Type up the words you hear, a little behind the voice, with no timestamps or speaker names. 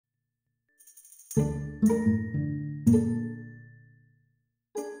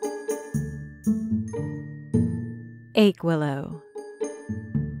Ache Willow,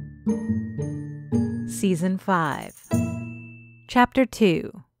 Season 5, Chapter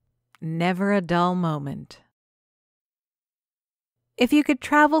 2, Never a Dull Moment. If you could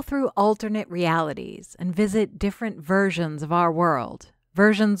travel through alternate realities and visit different versions of our world,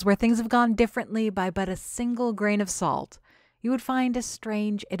 versions where things have gone differently by but a single grain of salt, you would find a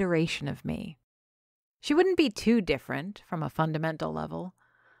strange iteration of me. She wouldn't be too different from a fundamental level.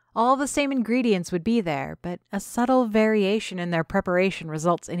 All the same ingredients would be there, but a subtle variation in their preparation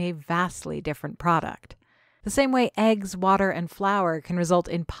results in a vastly different product. The same way eggs, water, and flour can result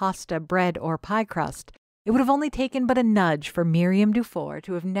in pasta, bread, or pie crust, it would have only taken but a nudge for Miriam Dufour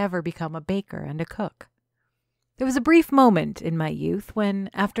to have never become a baker and a cook. There was a brief moment in my youth when,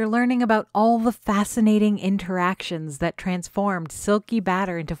 after learning about all the fascinating interactions that transformed silky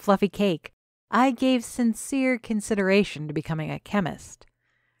batter into fluffy cake, I gave sincere consideration to becoming a chemist.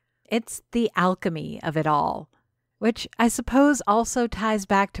 It's the alchemy of it all, which I suppose also ties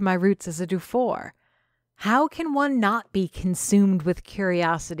back to my roots as a Dufour. How can one not be consumed with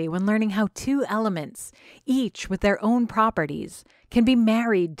curiosity when learning how two elements, each with their own properties, can be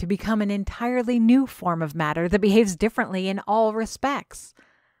married to become an entirely new form of matter that behaves differently in all respects?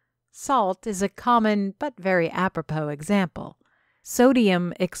 Salt is a common but very apropos example.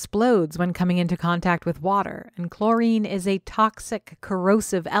 Sodium explodes when coming into contact with water, and chlorine is a toxic,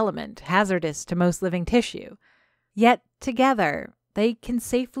 corrosive element hazardous to most living tissue. Yet, together, they can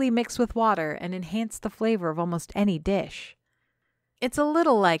safely mix with water and enhance the flavor of almost any dish. It's a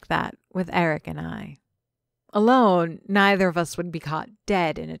little like that with Eric and I. Alone, neither of us would be caught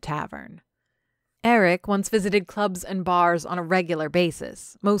dead in a tavern. Eric once visited clubs and bars on a regular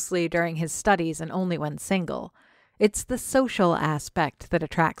basis, mostly during his studies and only when single. It's the social aspect that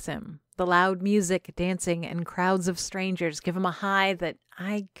attracts him. The loud music, dancing, and crowds of strangers give him a high that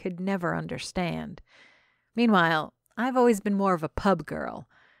I could never understand. Meanwhile, I've always been more of a pub girl.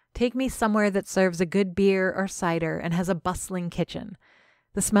 Take me somewhere that serves a good beer or cider and has a bustling kitchen.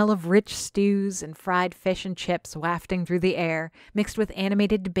 The smell of rich stews and fried fish and chips wafting through the air, mixed with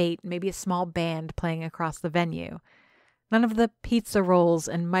animated debate and maybe a small band playing across the venue. None of the pizza rolls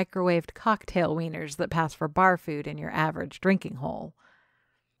and microwaved cocktail wieners that pass for bar food in your average drinking hole.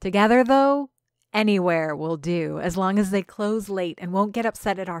 Together, though, anywhere will do, as long as they close late and won't get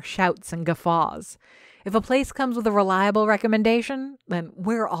upset at our shouts and guffaws. If a place comes with a reliable recommendation, then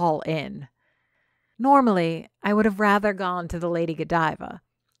we're all in. Normally, I would have rather gone to the Lady Godiva.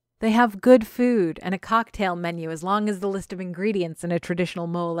 They have good food and a cocktail menu as long as the list of ingredients in a traditional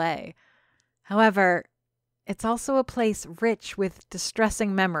mole. However, it's also a place rich with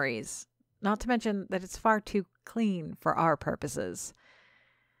distressing memories, not to mention that it's far too clean for our purposes.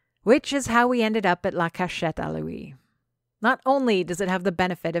 Which is how we ended up at La Cachette à Louis. Not only does it have the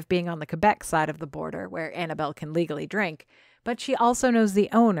benefit of being on the Quebec side of the border, where Annabelle can legally drink, but she also knows the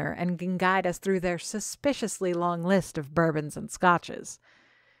owner and can guide us through their suspiciously long list of bourbons and scotches.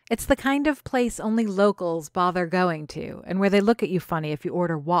 It's the kind of place only locals bother going to, and where they look at you funny if you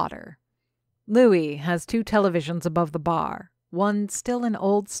order water. Louis has 2 televisions above the bar, one still an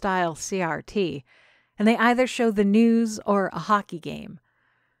old-style CRT, and they either show the news or a hockey game.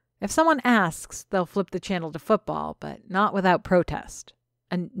 If someone asks, they'll flip the channel to football, but not without protest,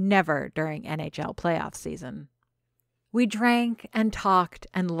 and never during NHL playoff season. We drank and talked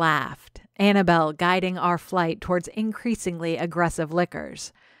and laughed, Annabelle guiding our flight towards increasingly aggressive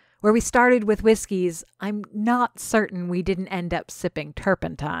liquors. Where we started with whiskeys, I'm not certain we didn't end up sipping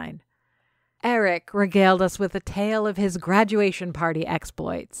turpentine. Eric regaled us with a tale of his graduation party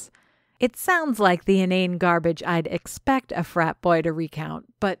exploits. It sounds like the inane garbage I'd expect a frat boy to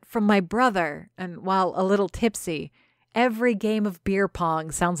recount, but from my brother, and while a little tipsy, every game of beer pong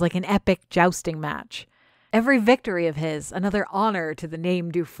sounds like an epic jousting match. Every victory of his another honor to the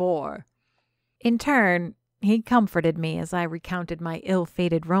name Dufour. In turn, he comforted me as I recounted my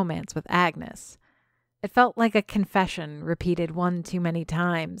ill-fated romance with Agnes. It felt like a confession repeated one too many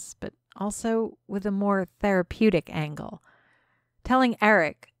times, but also with a more therapeutic angle. Telling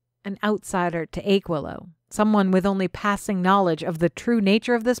Eric, an outsider to Ache Willow, someone with only passing knowledge of the true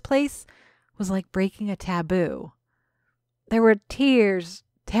nature of this place, was like breaking a taboo. There were tears,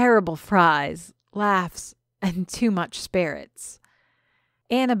 terrible fries, laughs, and too much spirits.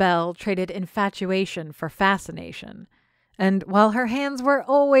 Annabelle traded infatuation for fascination, and while her hands were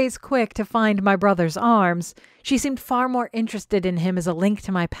always quick to find my brother's arms, she seemed far more interested in him as a link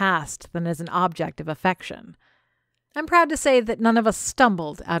to my past than as an object of affection. I'm proud to say that none of us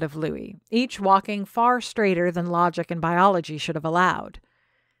stumbled out of Louis, each walking far straighter than logic and biology should have allowed.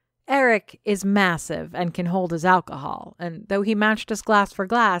 Eric is massive and can hold his alcohol, and though he matched us glass for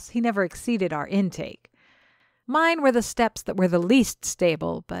glass, he never exceeded our intake. Mine were the steps that were the least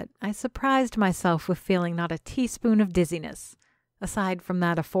stable, but I surprised myself with feeling not a teaspoon of dizziness, aside from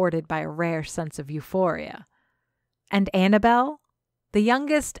that afforded by a rare sense of euphoria. And Annabelle? The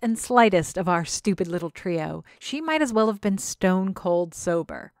youngest and slightest of our stupid little trio, she might as well have been stone-cold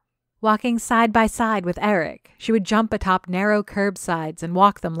sober. Walking side by side with Eric, she would jump atop narrow curbsides and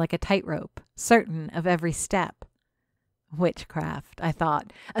walk them like a tightrope, certain of every step. Witchcraft, I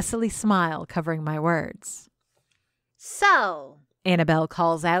thought, a silly smile covering my words. So, Annabelle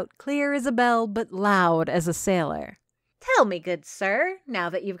calls out, clear as a bell but loud as a sailor. Tell me, good sir, now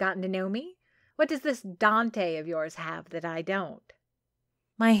that you've gotten to know me, what does this Dante of yours have that I don't?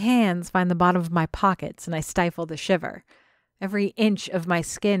 My hands find the bottom of my pockets and I stifle the shiver. Every inch of my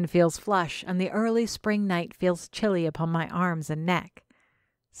skin feels flush, and the early spring night feels chilly upon my arms and neck.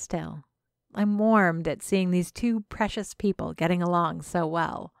 Still, I'm warmed at seeing these two precious people getting along so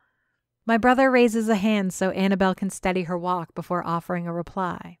well. My brother raises a hand so Annabelle can steady her walk before offering a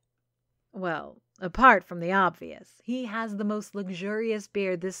reply. Well, apart from the obvious, he has the most luxurious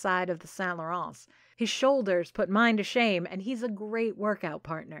beard this side of the Saint Laurence. His shoulders put mine to shame, and he's a great workout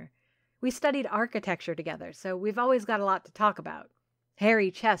partner. We studied architecture together, so we've always got a lot to talk about. Hairy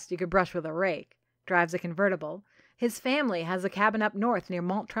chest you could brush with a rake. Drives a convertible. His family has a cabin up north near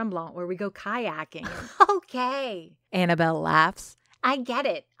Mont Tremblant where we go kayaking. Okay, Annabelle laughs. I get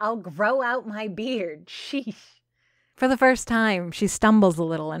it. I'll grow out my beard. Sheesh. For the first time, she stumbles a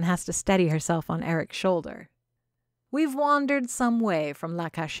little and has to steady herself on Eric's shoulder. We've wandered some way from La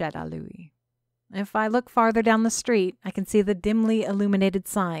Cachette à Louis. If I look farther down the street, I can see the dimly illuminated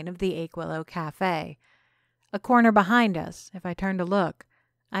sign of the Aquilo Café. A corner behind us, if I turn to look,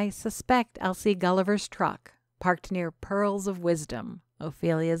 I suspect I'll see Gulliver's truck, parked near Pearls of Wisdom,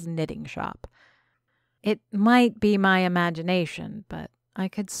 Ophelia's knitting shop. It might be my imagination, but I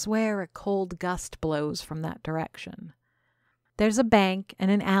could swear a cold gust blows from that direction. There's a bank and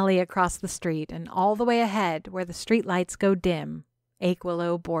an alley across the street, and all the way ahead, where the street lights go dim,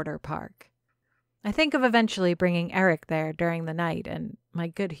 Aquilo Border Park. I think of eventually bringing Eric there during the night, and my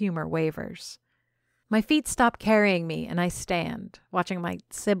good humor wavers. My feet stop carrying me, and I stand, watching my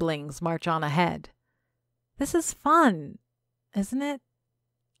siblings march on ahead. This is fun, isn't it?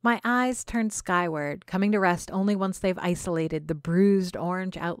 My eyes turn skyward, coming to rest only once they've isolated the bruised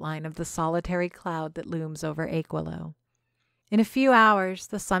orange outline of the solitary cloud that looms over Aquilo. In a few hours,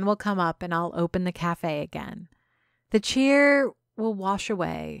 the sun will come up and I'll open the cafe again. The cheer will wash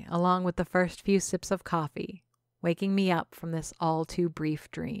away, along with the first few sips of coffee, waking me up from this all-too-brief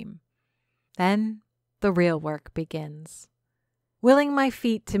dream. Then the real work begins. Willing my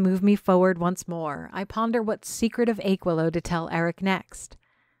feet to move me forward once more, I ponder what secret of Aquilo to tell Eric next.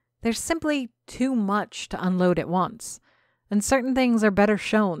 There's simply too much to unload at once, and certain things are better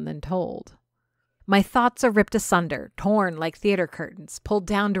shown than told. My thoughts are ripped asunder, torn like theater curtains, pulled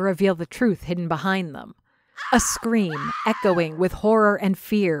down to reveal the truth hidden behind them. A scream, echoing with horror and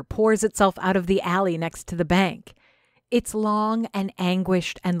fear, pours itself out of the alley next to the bank. It's long and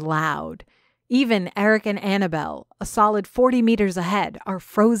anguished and loud. Even Eric and Annabelle, a solid 40 meters ahead, are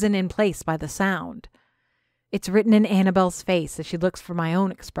frozen in place by the sound. It's written in Annabelle's face as she looks for my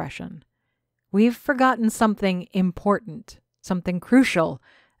own expression. We've forgotten something important, something crucial,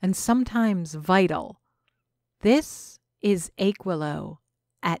 and sometimes vital. This is Aquilo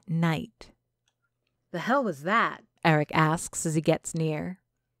at night. The hell was that? Eric asks as he gets near.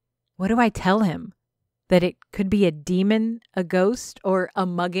 What do I tell him? That it could be a demon, a ghost, or a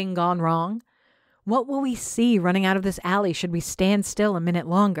mugging gone wrong? What will we see running out of this alley should we stand still a minute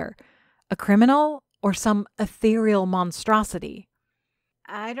longer? A criminal or some ethereal monstrosity?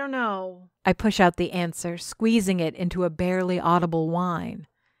 I don't know. I push out the answer, squeezing it into a barely audible whine.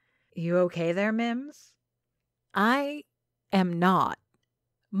 You okay there, Mims? I am not.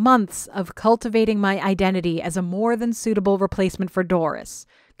 Months of cultivating my identity as a more than suitable replacement for Doris,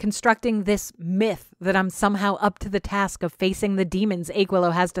 constructing this myth that I'm somehow up to the task of facing the demons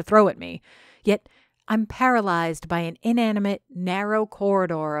Aquilo has to throw at me. Yet I'm paralyzed by an inanimate, narrow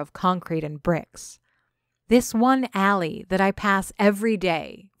corridor of concrete and bricks. This one alley that I pass every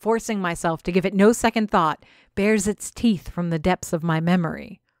day, forcing myself to give it no second thought, bears its teeth from the depths of my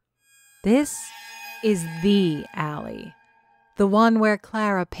memory. This is the alley. The one where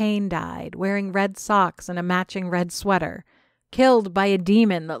Clara Payne died, wearing red socks and a matching red sweater, killed by a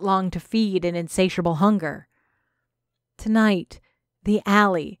demon that longed to feed an insatiable hunger. Tonight, the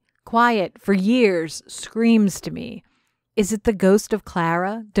alley, quiet for years, screams to me. Is it the ghost of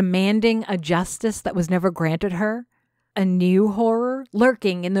Clara, demanding a justice that was never granted her? A new horror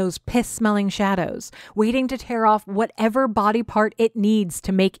lurking in those piss-smelling shadows, waiting to tear off whatever body part it needs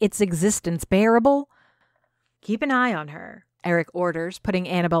to make its existence bearable? Keep an eye on her, Eric orders, putting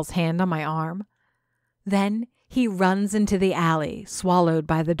Annabelle's hand on my arm. Then he runs into the alley, swallowed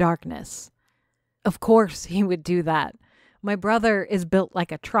by the darkness. Of course he would do that. My brother is built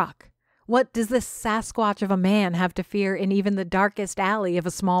like a truck. What does this Sasquatch of a man have to fear in even the darkest alley of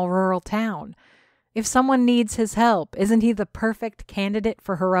a small rural town? If someone needs his help, isn't he the perfect candidate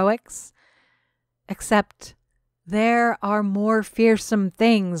for heroics? Except there are more fearsome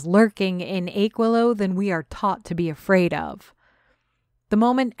things lurking in Aquilo than we are taught to be afraid of. The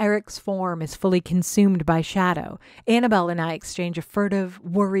moment Eric's form is fully consumed by shadow, Annabelle and I exchange a furtive,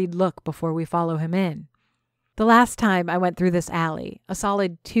 worried look before we follow him in. The last time I went through this alley, a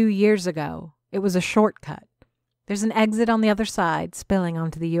solid 2 years ago, it was a shortcut. There's an exit on the other side, spilling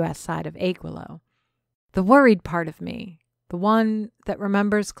onto the U.S. side of Aquilo. The worried part of me, the one that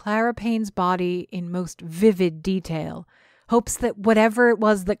remembers Clara Payne's body in most vivid detail, hopes that whatever it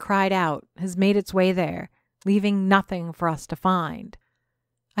was that cried out has made its way there, leaving nothing for us to find.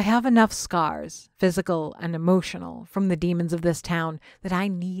 I have enough scars, physical and emotional, from the demons of this town that I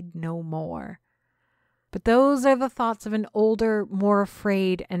need no more. But those are the thoughts of an older, more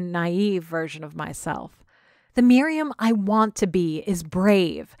afraid and naive version of myself. The Miriam I want to be is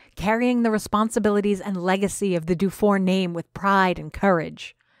brave, carrying the responsibilities and legacy of the Dufour name with pride and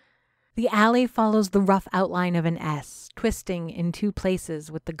courage. The alley follows the rough outline of an S, twisting in 2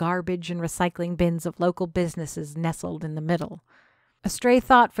 places with the garbage and recycling bins of local businesses nestled in the middle. A stray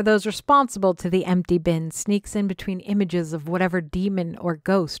thought for those responsible to the empty bin sneaks in between images of whatever demon or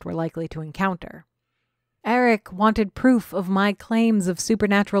ghost we're likely to encounter. Eric wanted proof of my claims of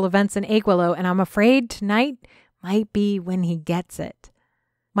supernatural events in Aquilo, and I'm afraid tonight might be when he gets it.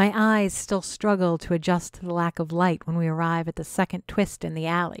 My eyes still struggle to adjust to the lack of light when we arrive at the second twist in the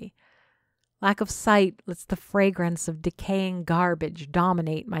alley. Lack of sight lets the fragrance of decaying garbage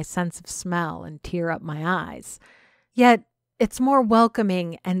dominate my sense of smell and tear up my eyes. Yet, it's more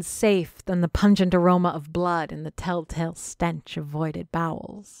welcoming and safe than the pungent aroma of blood and the telltale stench of voided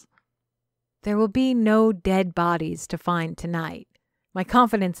bowels. There will be no dead bodies to find tonight. My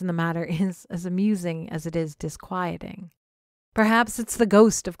confidence in the matter is as amusing as it is disquieting. Perhaps it's the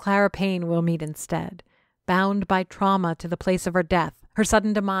ghost of Clara Payne we'll meet instead, bound by trauma to the place of her death, her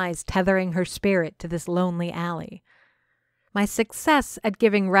sudden demise tethering her spirit to this lonely alley. My success at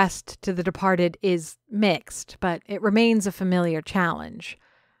giving rest to the departed is mixed, but it remains a familiar challenge,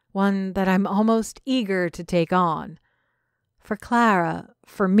 one that I'm almost eager to take on. For Clara,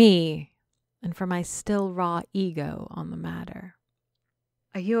 for me, and for my still raw ego on the matter.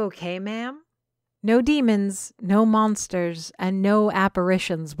 Are you okay, ma'am? No demons, no monsters, and no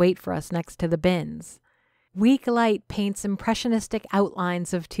apparitions wait for us next to the bins. Weak light paints impressionistic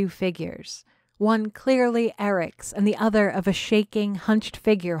outlines of 2 figures, one clearly Eric's and the other of a shaking, hunched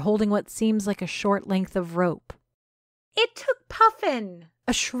figure holding what seems like a short length of rope. It took Puffin!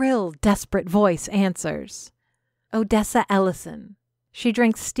 A shrill, desperate voice answers. Odessa Ellison. She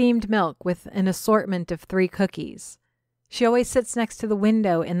drinks steamed milk with an assortment of 3 cookies. She always sits next to the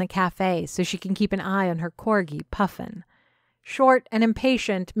window in the cafe so she can keep an eye on her corgi, Puffin. Short and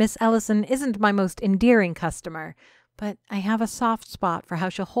impatient, Miss Ellison isn't my most endearing customer, but I have a soft spot for how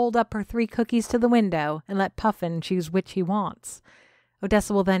she'll hold up her 3 cookies to the window and let Puffin choose which he wants.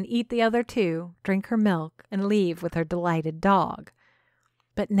 Odessa will then eat the other 2, drink her milk, and leave with her delighted dog.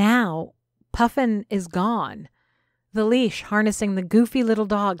 But now, Puffin is gone. The leash harnessing the goofy little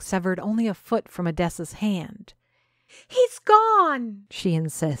dog severed only a foot from Odessa's hand. He's gone, she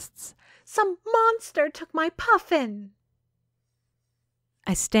insists. Some monster took my Puffin.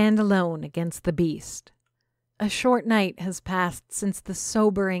 I stand alone against the beast. A short night has passed since the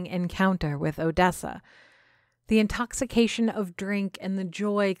sobering encounter with Odessa. The intoxication of drink and the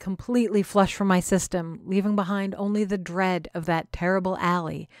joy completely flush from my system, leaving behind only the dread of that terrible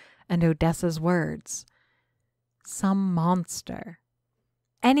alley and Odessa's words. Some monster.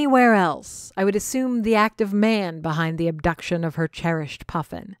 Anywhere else, I would assume the act of man behind the abduction of her cherished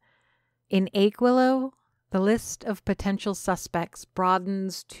Puffin. In Aquilo, the list of potential suspects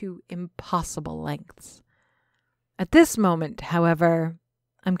broadens to impossible lengths. At this moment, however,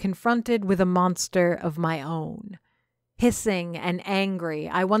 I'm confronted with a monster of my own. Hissing and angry,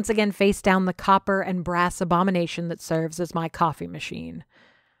 I once again face down the copper and brass abomination that serves as my coffee machine.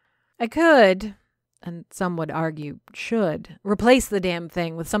 I could, and some would argue should, replace the damn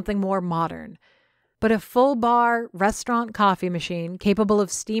thing with something more modern. But a full-bar restaurant coffee machine capable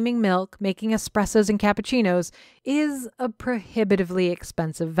of steaming milk, making espressos and cappuccinos is a prohibitively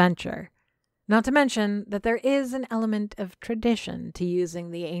expensive venture. Not to mention that there is an element of tradition to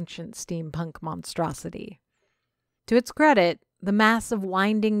using the ancient steampunk monstrosity. To its credit, the mass of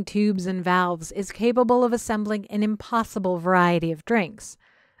winding tubes and valves is capable of assembling an impossible variety of drinks.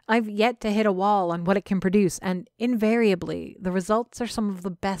 I've yet to hit a wall on what it can produce, and invariably, the results are some of the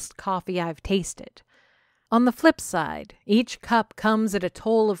best coffee I've tasted. On the flip side, each cup comes at a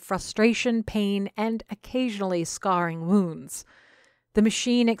toll of frustration, pain, and occasionally scarring wounds. The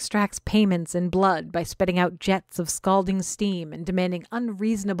machine extracts payments in blood by spitting out jets of scalding steam and demanding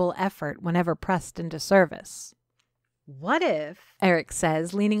unreasonable effort whenever pressed into service. What if, Eric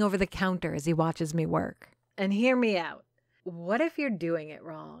says, leaning over the counter as he watches me work. And hear me out, what if you're doing it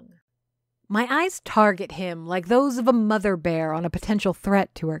wrong? My eyes target him like those of a mother bear on a potential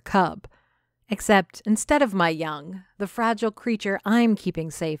threat to her cub. Except, instead of my young, the fragile creature I'm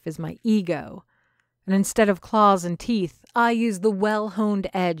keeping safe is my ego. And instead of claws and teeth, I use the well-honed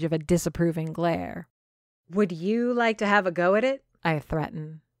edge of a disapproving glare. Would you like to have a go at it? I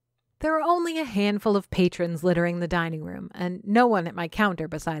threaten. There are only a handful of patrons littering the dining room, and no one at my counter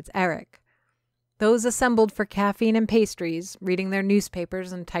besides Eric. Those assembled for caffeine and pastries, reading their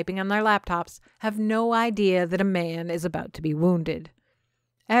newspapers and typing on their laptops, have no idea that a man is about to be wounded.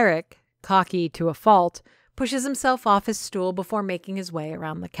 Eric, cocky to a fault, pushes himself off his stool before making his way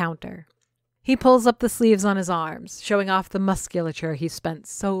around the counter. He pulls up the sleeves on his arms, showing off the musculature he spent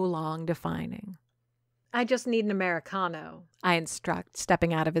so long defining. I just need an Americano, I instruct,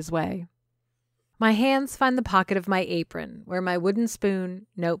 stepping out of his way. My hands find the pocket of my apron, where my wooden spoon,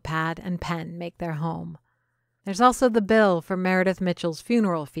 notepad, and pen make their home. There's also the bill for Meredith Mitchell's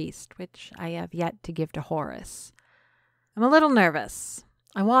funeral feast, which I have yet to give to Horace. I'm a little nervous.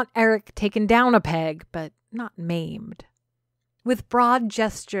 I want Eric taken down a peg, but not maimed. With broad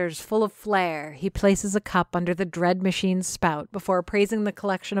gestures full of flair, he places a cup under the dread machine's spout before appraising the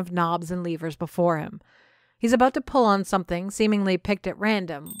collection of knobs and levers before him. He's about to pull on something seemingly picked at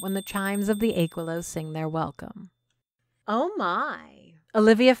random when the chimes of the Aquilo sing their welcome. Oh my!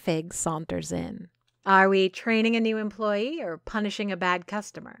 Olivia Figg saunters in. Are we training a new employee or punishing a bad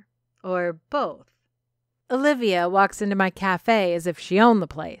customer? Or both? Olivia walks into my cafe as if she owned the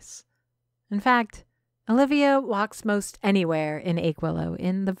place. In fact, Olivia walks most anywhere in Aquilo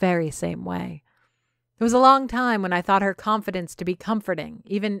in the very same way. It was a long time when I thought her confidence to be comforting,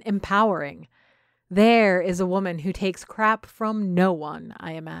 even empowering. There is a woman who takes crap from no one,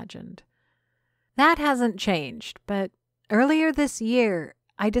 I imagined. That hasn't changed, but earlier this year,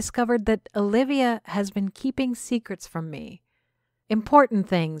 I discovered that Olivia has been keeping secrets from me. Important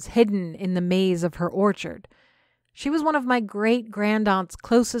things hidden in the maze of her orchard. She was one of my great-grandaunt's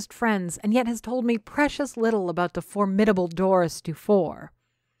closest friends, and yet has told me precious little about the formidable Doris Dufour.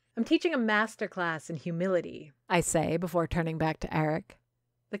 I'm teaching a master class in humility, I say before turning back to Eric.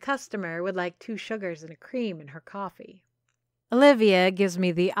 The customer would like 2 sugars and a cream in her coffee. Olivia gives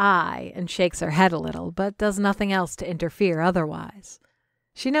me the eye and shakes her head a little, but does nothing else to interfere otherwise.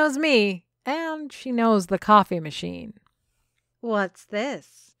 She knows me, and she knows the coffee machine. What's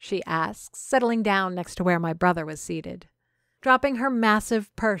this? She asks, settling down next to where my brother was seated. Dropping her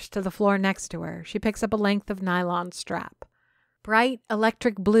massive purse to the floor next to her, she picks up a length of nylon strap. Bright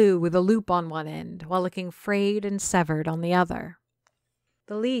electric blue with a loop on one end, while looking frayed and severed on the other.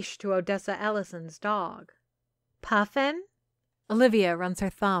 The leash to Odessa Ellison's dog. Puffin? Olivia runs her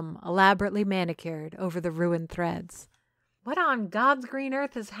thumb, elaborately manicured, over the ruined threads. What on God's green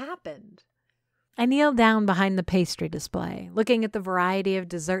earth has happened? I kneel down behind the pastry display, looking at the variety of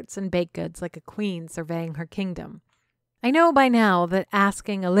desserts and baked goods like a queen surveying her kingdom. I know by now that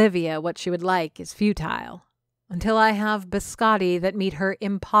asking Olivia what she would like is futile. Until I have biscotti that meet her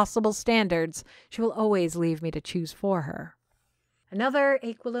impossible standards, she will always leave me to choose for her. Another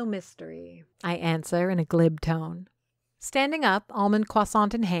Aquilo mystery, I answer in a glib tone. Standing up, almond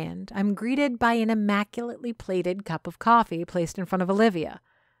croissant in hand, I'm greeted by an immaculately plated cup of coffee placed in front of Olivia.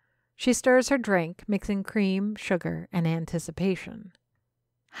 She stirs her drink, mixing cream, sugar, and anticipation.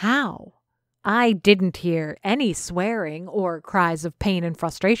 How? I didn't hear any swearing or cries of pain and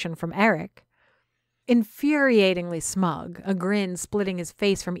frustration from Eric. Infuriatingly smug, a grin splitting his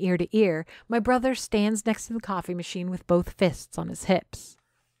face from ear to ear, my brother stands next to the coffee machine with both fists on his hips.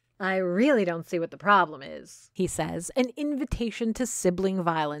 I really don't see what the problem is, he says, an invitation to sibling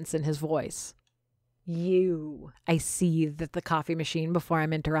violence in his voice. You, I seethed at the coffee machine before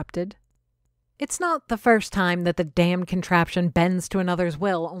I'm interrupted. It's not the first time that the damned contraption bends to another's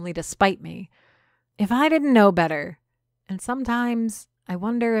will only to spite me. If I didn't know better, and sometimes I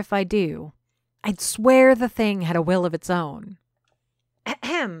wonder if I do, I'd swear the thing had a will of its own.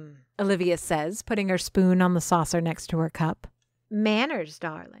 Ahem, Olivia says, putting her spoon on the saucer next to her cup. Manners,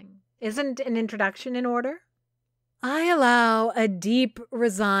 darling. Isn't an introduction in order? I allow a deep,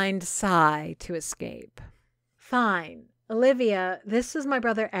 resigned sigh to escape. Fine. Olivia, this is my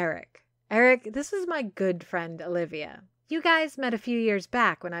brother Eric. Eric, this is my good friend Olivia. You guys met a few years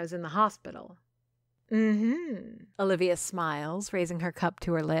back when I was in the hospital. Olivia smiles, raising her cup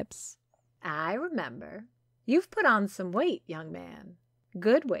to her lips. I remember. You've put on some weight, young man.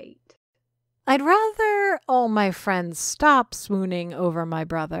 Good weight. I'd rather all my friends stop swooning over my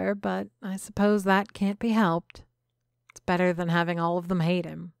brother, but I suppose that can't be helped. It's better than having all of them hate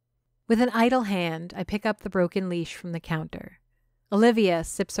him. With an idle hand, I pick up the broken leash from the counter. Olivia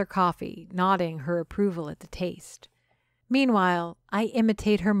sips her coffee, nodding her approval at the taste. Meanwhile, I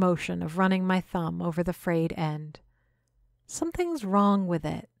imitate her motion of running my thumb over the frayed end. Something's wrong with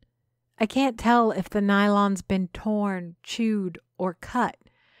it. I can't tell if the nylon's been torn, chewed, or cut.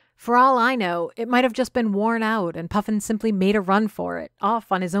 For all I know, it might have just been worn out and Puffin simply made a run for it,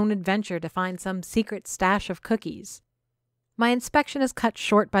 off on his own adventure to find some secret stash of cookies. My inspection is cut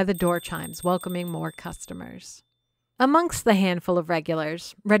short by the door chimes welcoming more customers. Amongst the handful of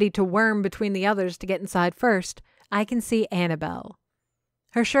regulars, ready to worm between the others to get inside first, I can see Annabelle.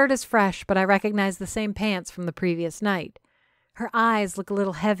 Her shirt is fresh, but I recognize the same pants from the previous night. Her eyes look a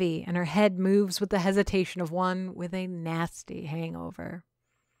little heavy, and her head moves with the hesitation of one with a nasty hangover.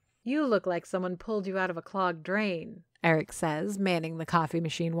 You look like someone pulled you out of a clogged drain, Eric says, manning the coffee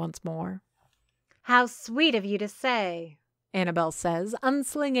machine once more. How sweet of you to say, Annabelle says,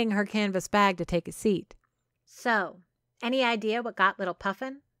 unslinging her canvas bag to take a seat. So, any idea what got little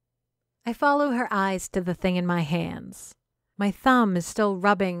Puffin? I follow her eyes to the thing in my hands. My thumb is still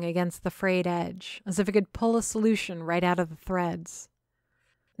rubbing against the frayed edge, as if it could pull a solution right out of the threads.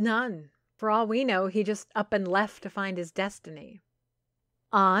 None. For all we know, he just up and left to find his destiny.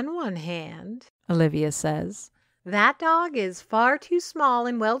 On one hand, Olivia says, that dog is far too small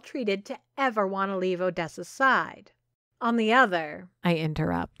and well-treated to ever want to leave Odessa's side. On the other, I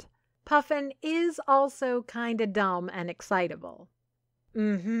interrupt, Puffin is also kinda dumb and excitable.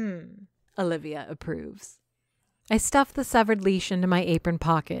 Olivia approves. I stuff the severed leash into my apron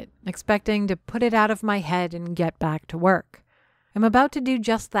pocket, expecting to put it out of my head and get back to work. I'm about to do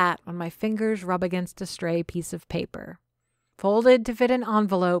just that when my fingers rub against a stray piece of paper. Folded to fit an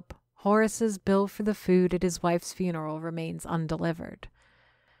envelope, Horace's bill for the food at his wife's funeral remains undelivered.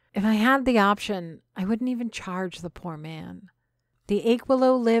 If I had the option, I wouldn't even charge the poor man. The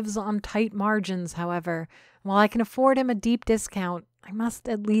Aquilo lives on tight margins, however. While I can afford him a deep discount, I must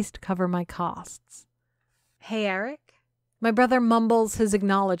at least cover my costs. Hey, Eric? My brother mumbles his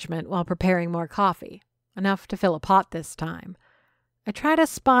acknowledgement while preparing more coffee, enough to fill a pot this time. I try to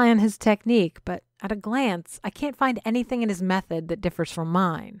spy on his technique, but at a glance, I can't find anything in his method that differs from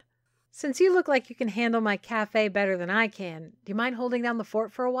mine. Since you look like you can handle my cafe better than I can, do you mind holding down the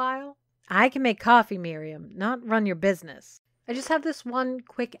fort for a while? I can make coffee, Miriam, not run your business. I just have this one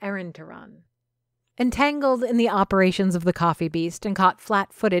quick errand to run. Entangled in the operations of the coffee beast and caught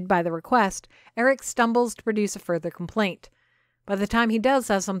flat-footed by the request, Eric stumbles to produce a further complaint. By the time he does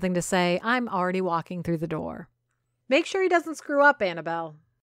have something to say, I'm already walking through the door. Make sure he doesn't screw up, Annabelle.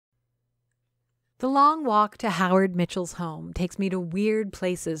 The long walk to Howard Mitchell's home takes me to weird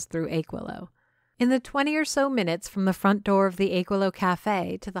places through Aquilo. In the 20 or so minutes from the front door of the Aquilo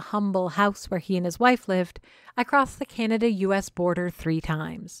Cafe to the humble house where he and his wife lived, I crossed the Canada-US border 3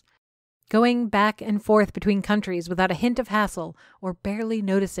 times. Going back and forth between countries without a hint of hassle or barely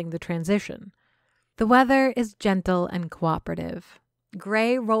noticing the transition. The weather is gentle and cooperative.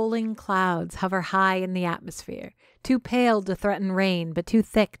 Gray rolling clouds hover high in the atmosphere, too pale to threaten rain but too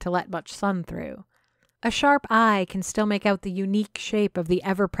thick to let much sun through. A sharp eye can still make out the unique shape of the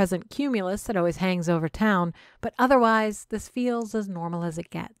ever-present cumulus that always hangs over town, but otherwise this feels as normal as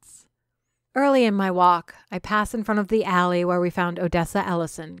it gets. Early in my walk, I pass in front of the alley where we found Odessa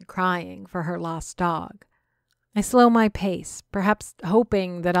Ellison crying for her lost dog. I slow my pace, perhaps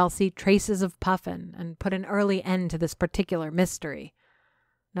hoping that I'll see traces of Puffin and put an early end to this particular mystery.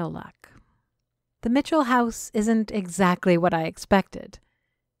 No luck. The Mitchell house isn't exactly what I expected.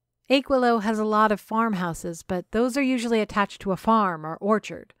 Aquilo has a lot of farmhouses, but those are usually attached to a farm or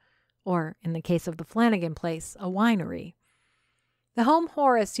orchard, or, in the case of the Flanagan place, a winery. The home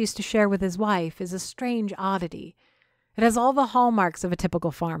Horace used to share with his wife is a strange oddity. It has all the hallmarks of a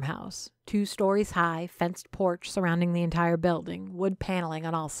typical farmhouse. 2 stories high, fenced porch surrounding the entire building, wood paneling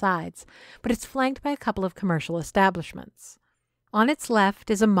on all sides, but it's flanked by a couple of commercial establishments. On its left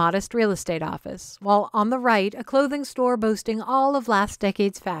is a modest real estate office, while on the right a clothing store boasting all of last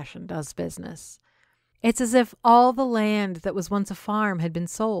decade's fashion does business. It's as if all the land that was once a farm had been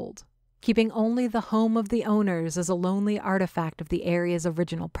sold. keeping only the home of the owners as a lonely artifact of the area's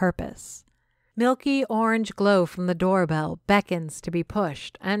original purpose. Milky orange glow from the doorbell beckons to be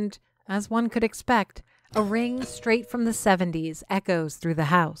pushed, and, as one could expect, a ring straight from the 70s echoes through the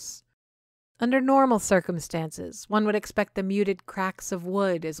house. Under normal circumstances, one would expect the muted cracks of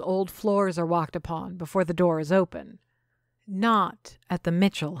wood as old floors are walked upon before the door is open. Not at the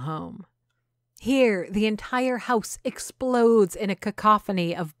Mitchell home. Here, the entire house explodes in a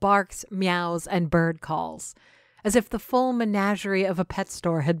cacophony of barks, meows, and bird calls, as if the full menagerie of a pet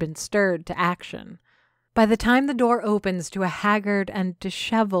store had been stirred to action. By the time the door opens to a haggard and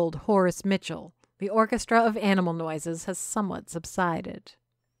disheveled Horace Mitchell, the orchestra of animal noises has somewhat subsided.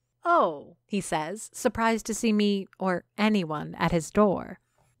 "Oh," he says, surprised to see me or anyone at his door.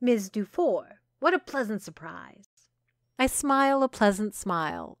 "Ms. Dufour, what a pleasant surprise." I smile a pleasant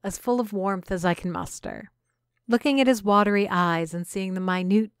smile, as full of warmth as I can muster. Looking at his watery eyes and seeing the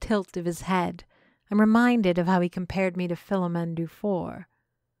minute tilt of his head, I'm reminded of how he compared me to Philomène Dufour.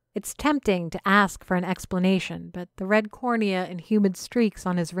 It's tempting to ask for an explanation, but the red cornea and humid streaks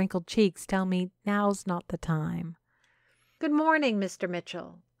on his wrinkled cheeks tell me now's not the time. "Good morning, Mr.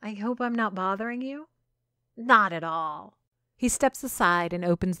 Mitchell. I hope I'm not bothering you?" "Not at all." He steps aside and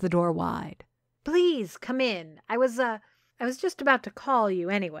opens the door wide. "Please, come in. I was just about to call you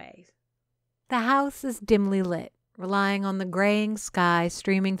anyway." The house is dimly lit, relying on the graying sky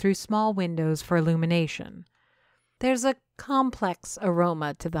streaming through small windows for illumination. There's a complex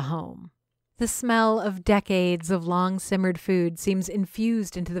aroma to the home. The smell of decades of long-simmered food seems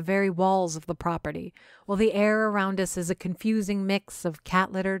infused into the very walls of the property, while the air around us is a confusing mix of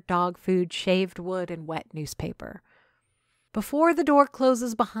cat litter, dog food, shaved wood, and wet newspaper. Before the door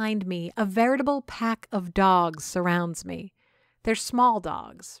closes behind me, a veritable pack of dogs surrounds me. They're small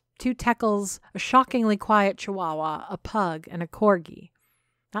dogs, 2 teckles, a shockingly quiet chihuahua, a pug, and a corgi.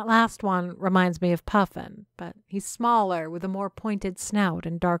 That last one reminds me of Puffin, but he's smaller with a more pointed snout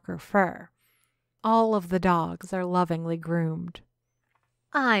and darker fur. All of the dogs are lovingly groomed.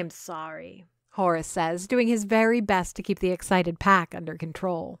 "I'm sorry," Horace says, doing his very best to keep the excited pack under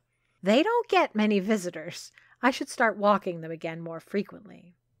control. "They don't get many visitors. I should start walking them again more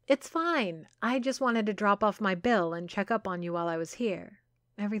frequently." "It's fine. I just wanted to drop off my bill and check up on you while I was here.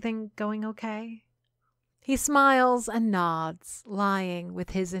 Everything going okay?" He smiles and nods, lying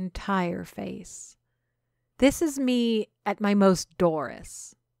with his entire face. This is me at my most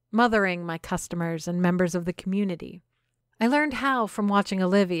Doris, mothering my customers and members of the community. I learned how from watching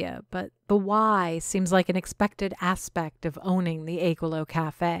Olivia, but the why seems like an expected aspect of owning the Aquilo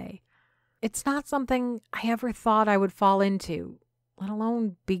Cafe. It's not something I ever thought I would fall into, let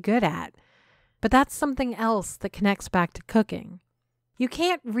alone be good at. But that's something else that connects back to cooking. You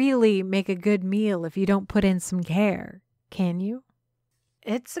can't really make a good meal if you don't put in some care, can you?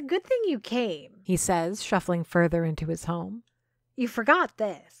 "It's a good thing you came," he says, shuffling further into his home. "You forgot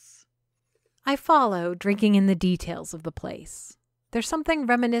this." I follow, drinking in the details of the place. There's something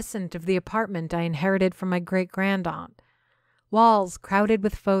reminiscent of the apartment I inherited from my great-grandaunt. Walls crowded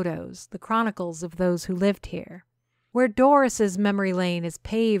with photos, the chronicles of those who lived here. Where Doris's memory lane is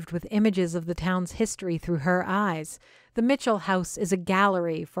paved with images of the town's history through her eyes, the Mitchell house is a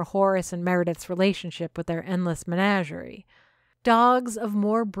gallery for Horace and Meredith's relationship with their endless menagerie. Dogs of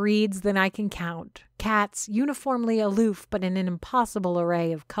more breeds than I can count, cats uniformly aloof but in an impossible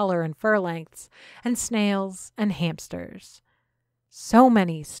array of color and fur lengths, and snails and hamsters. So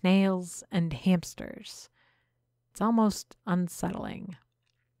many snails and hamsters. It's almost unsettling.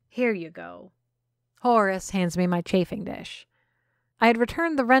 "Here you go." Horace hands me my chafing dish. I had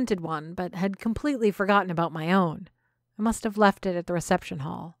returned the rented one, but had completely forgotten about my own. I must have left it at the reception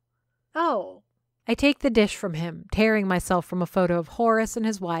hall. "Oh." I take the dish from him, tearing myself from a photo of Horace and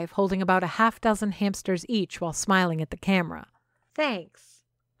his wife holding about a half-dozen hamsters each while smiling at the camera. "Thanks.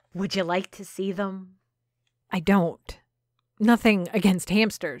 Would you like to see them?" I don't. Nothing against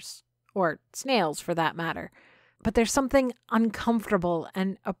hamsters, or snails for that matter. But there's something uncomfortable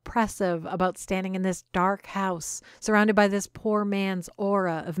and oppressive about standing in this dark house, surrounded by this poor man's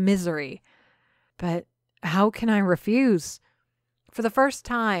aura of misery. But how can I refuse? For the first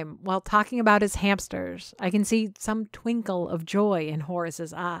time, while talking about his hamsters, I can see some twinkle of joy in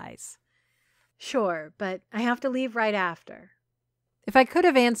Horace's eyes. "Sure, but I have to leave right after." If I could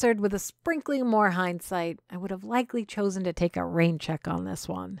have answered with a sprinkling more hindsight, I would have likely chosen to take a rain check on this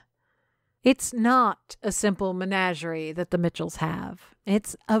one. It's not a simple menagerie that the Mitchells have.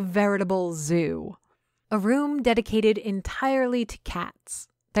 It's a veritable zoo. A room dedicated entirely to cats.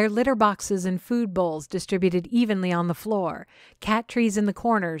 Their litter boxes and food bowls distributed evenly on the floor, cat trees in the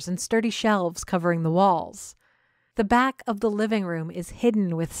corners, and sturdy shelves covering the walls. The back of the living room is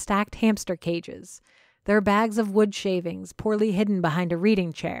hidden with stacked hamster cages. There are bags of wood shavings poorly hidden behind a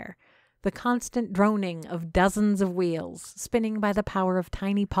reading chair. The constant droning of dozens of wheels, spinning by the power of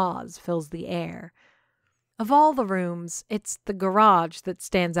tiny paws, fills the air. Of all the rooms, it's the garage that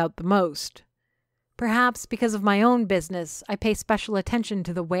stands out the most. Perhaps because of my own business, I pay special attention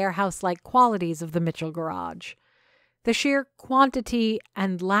to the warehouse-like qualities of the Mitchell garage. The sheer quantity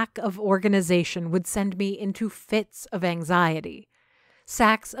and lack of organization would send me into fits of anxiety.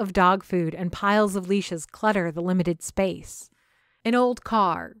 Sacks of dog food and piles of leashes clutter the limited space. An old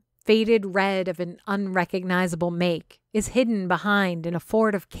car, faded red of an unrecognizable make, is hidden behind in a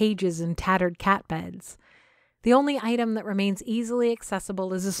fort of cages and tattered cat beds. The only item that remains easily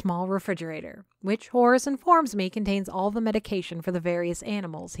accessible is a small refrigerator, which Horace informs me contains all the medication for the various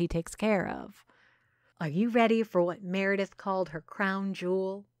animals he takes care of. "Are you ready for what Meredith called her crown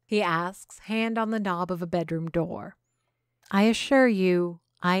jewel?" he asks, hand on the knob of a bedroom door. I assure you,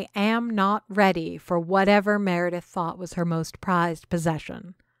 I am not ready for whatever Meredith thought was her most prized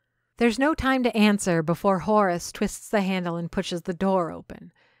possession. There's no time to answer before Horace twists the handle and pushes the door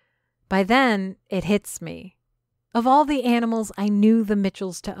open. By then, it hits me. Of all the animals I knew the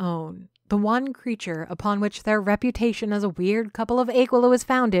Mitchells to own, the one creature upon which their reputation as a weird couple of Aquilo is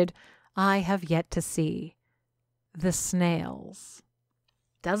founded, I have yet to see. The snails.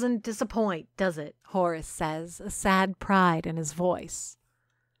 "Doesn't disappoint, does it?" Horace says, a sad pride in his voice.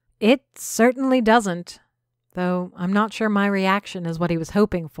 It certainly doesn't, though I'm not sure my reaction is what he was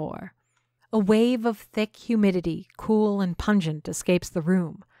hoping for. A wave of thick humidity, cool and pungent, escapes the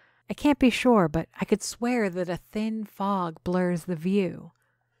room. I can't be sure, but I could swear that a thin fog blurs the view.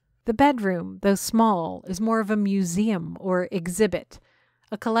 The bedroom, though small, is more of a museum or exhibit,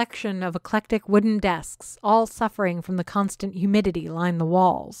 a collection of eclectic wooden desks, all suffering from the constant humidity, line the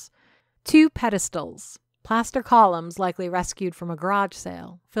walls. 2 pedestals, plaster columns likely rescued from a garage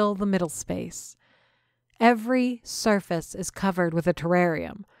sale, fill the middle space. Every surface is covered with a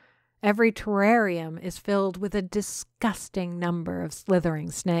terrarium. Every terrarium is filled with a disgusting number of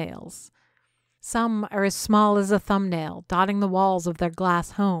slithering snails. Some are as small as a thumbnail, dotting the walls of their glass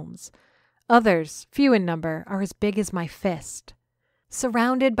homes. Others, few in number, are as big as my fist.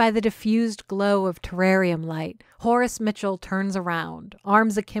 Surrounded by the diffused glow of terrarium light, Horace Mitchell turns around,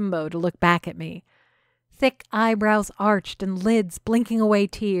 arms akimbo, to look back at me. Thick eyebrows arched and lids blinking away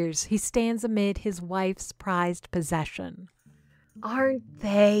tears, he stands amid his wife's prized possession. "Aren't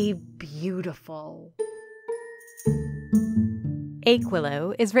they beautiful?"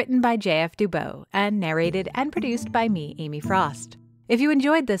 Aquilo is written by J.F. Dubow and narrated and produced by me, Amy Frost. If you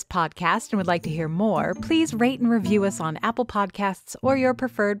enjoyed this podcast and would like to hear more, please rate and review us on Apple Podcasts or your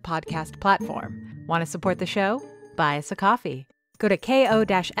preferred podcast platform. Want to support the show? Buy us a coffee. Go to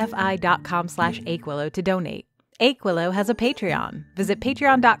ko-fi.com/Aquilo to donate. Aquilo has a Patreon. Visit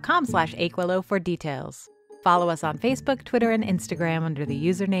patreon.com/Aquilo for details. Follow us on Facebook, Twitter, and Instagram under the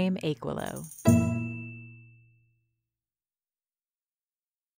username Aquilo.